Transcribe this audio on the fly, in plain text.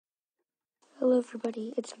Hello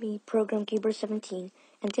everybody, it's me, Program Keeper 17,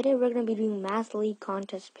 and today we're going to be doing Math League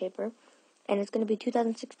contest paper, and it's going to be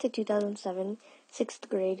 2006 to 2007, 6th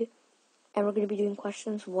grade, and we're going to be doing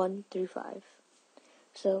questions 1 through 5.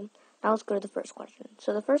 So, now let's go to the first question.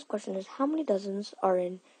 So the first question is, how many dozens are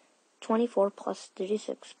in 24 plus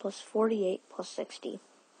 36 plus 48 plus 60?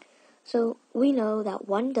 So, we know that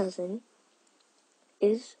 1 dozen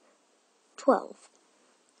is 12.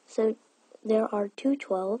 So, there are 2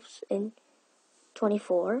 12s in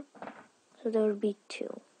 24, so there would be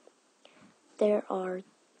 2. So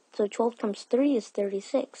 12 times 3 is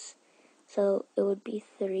 36, so it would be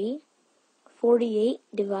 3. 48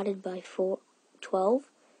 divided by 12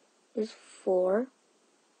 is 4,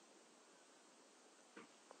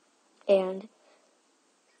 and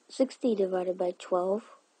 60 divided by 12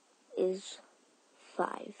 is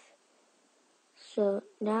 5. So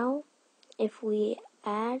now, if we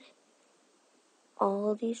add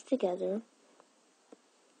all of these together,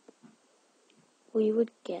 we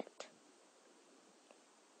would get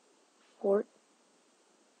 14.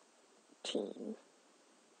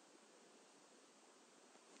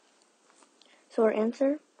 So our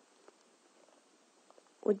answer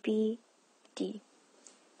would be D.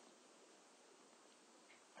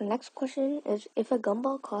 The next question is, if a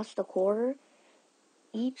gumball costs a quarter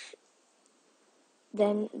each,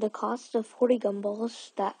 then the cost of 40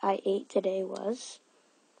 gumballs that I ate today was,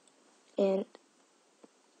 and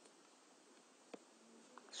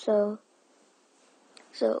so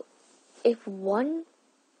if one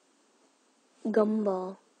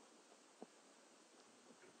gumball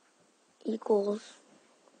equals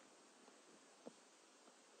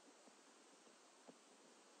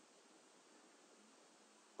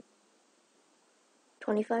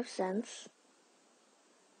 25 cents,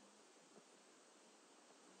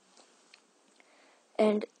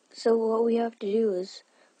 and so what we have to do is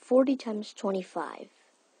 40 times 25,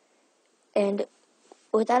 and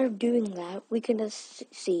without doing that, we can just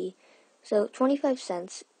see, so 25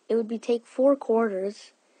 cents, it would be take 4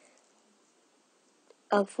 quarters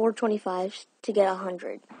of 4 25s to get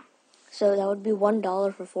 100. So that would be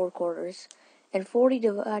 $1 for 4 quarters. And 40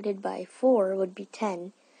 divided by 4 would be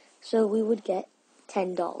 10. So we would get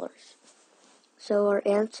 $10. So our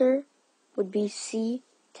answer would be C,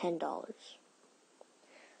 $10.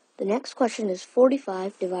 The next question is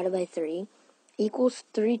 45 divided by 3 equals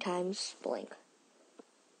 3 times blank.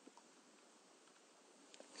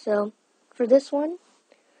 So for this one,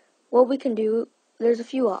 what we can do, there's a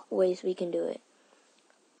few ways we can do it.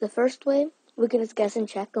 The first way, we can just guess and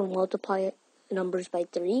check and multiply numbers by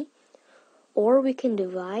 3. Or we can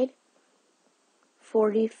divide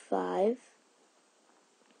 45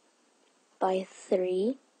 by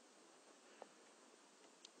 3.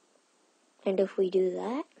 And if we do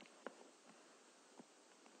that,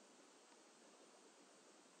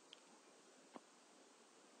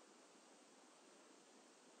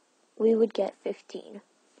 we would get 15.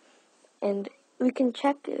 And we can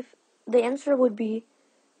check if the answer would be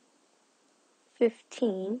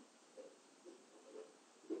 15.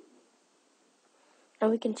 And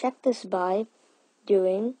we can check this by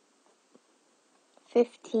doing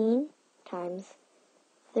 15 times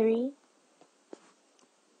 3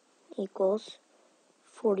 equals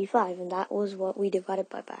 45. And that was what we divided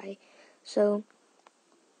by. So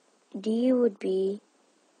D would be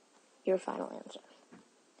your final answer.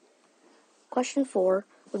 Question 4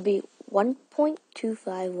 would be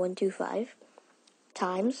 1.25125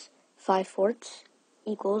 times 5 fourths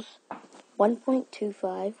equals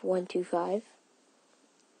 1.25125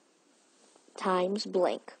 times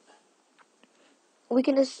blank. We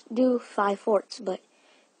can just do 5 fourths, but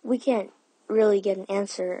we can't really get an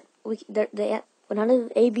answer. None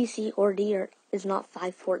of A, B, C, or D is not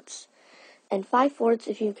 5 fourths. And 5 fourths,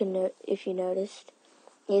 if you noticed,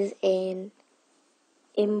 is an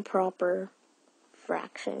improper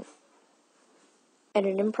fraction. And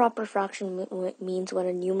an improper fraction means when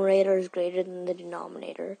a numerator is greater than the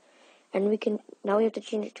denominator. And now we have to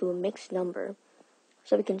change it to a mixed number.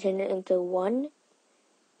 So we can change it into 1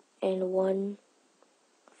 and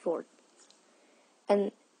 1/4.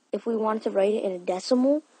 And if we wanted to write it in a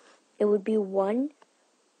decimal, it would be 1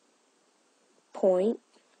 point,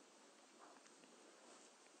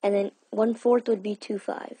 and then 1/4 would be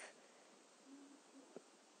 25.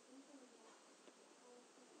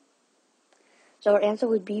 So our answer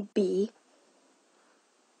would be B,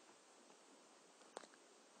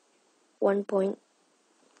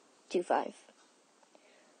 1.25.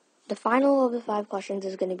 The final of the 5 questions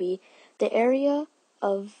is going to be the area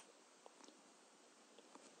of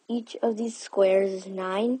each of these squares is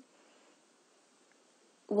 9.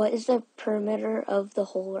 What is the perimeter of the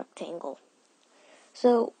whole rectangle?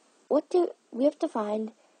 So we have to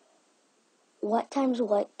find what times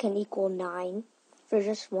what can equal 9 for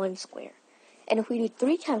just one square. And if we do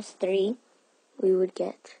 3 times 3, we would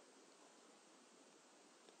get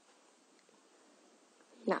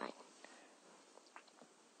 9.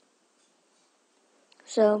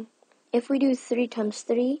 So if we do 3 times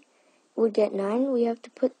 3, we'd get 9. We have to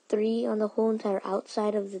put 3 on the whole entire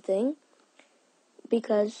outside of the thing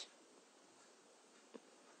because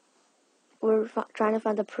we're trying to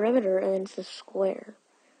find the perimeter and it's a square.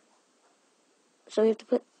 So we have to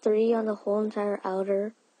put 3 on the whole entire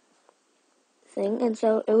outer thing. And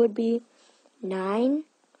so it would be 9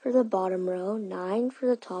 for the bottom row, 9 for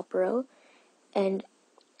the top row, and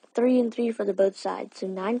 3 and 3 for the both sides. So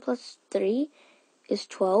 9 plus 3 is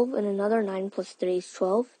 12, and another 9 plus 3 is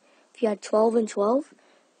 12. If you had 12 and 12,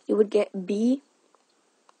 you would get B,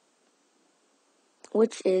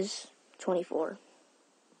 which is 24.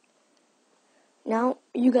 Now,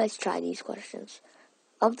 you guys try these questions.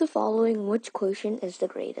 Of the following, which quotient is the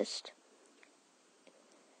greatest?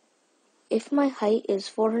 If my height is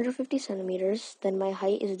 450 centimeters, then my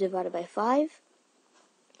height is divided by 5.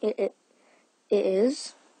 It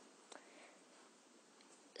is.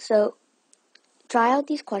 So, try out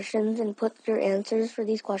these questions and put your answers for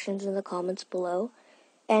these questions in the comments below.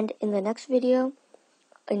 And in the next video,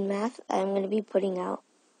 in math, I'm going to be putting out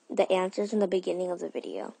the answers in the beginning of the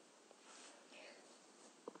video.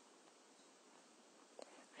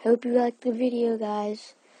 Hope you liked the video,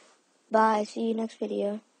 guys. Bye. See you next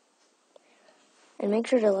video. And make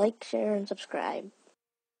sure to like, share, and subscribe.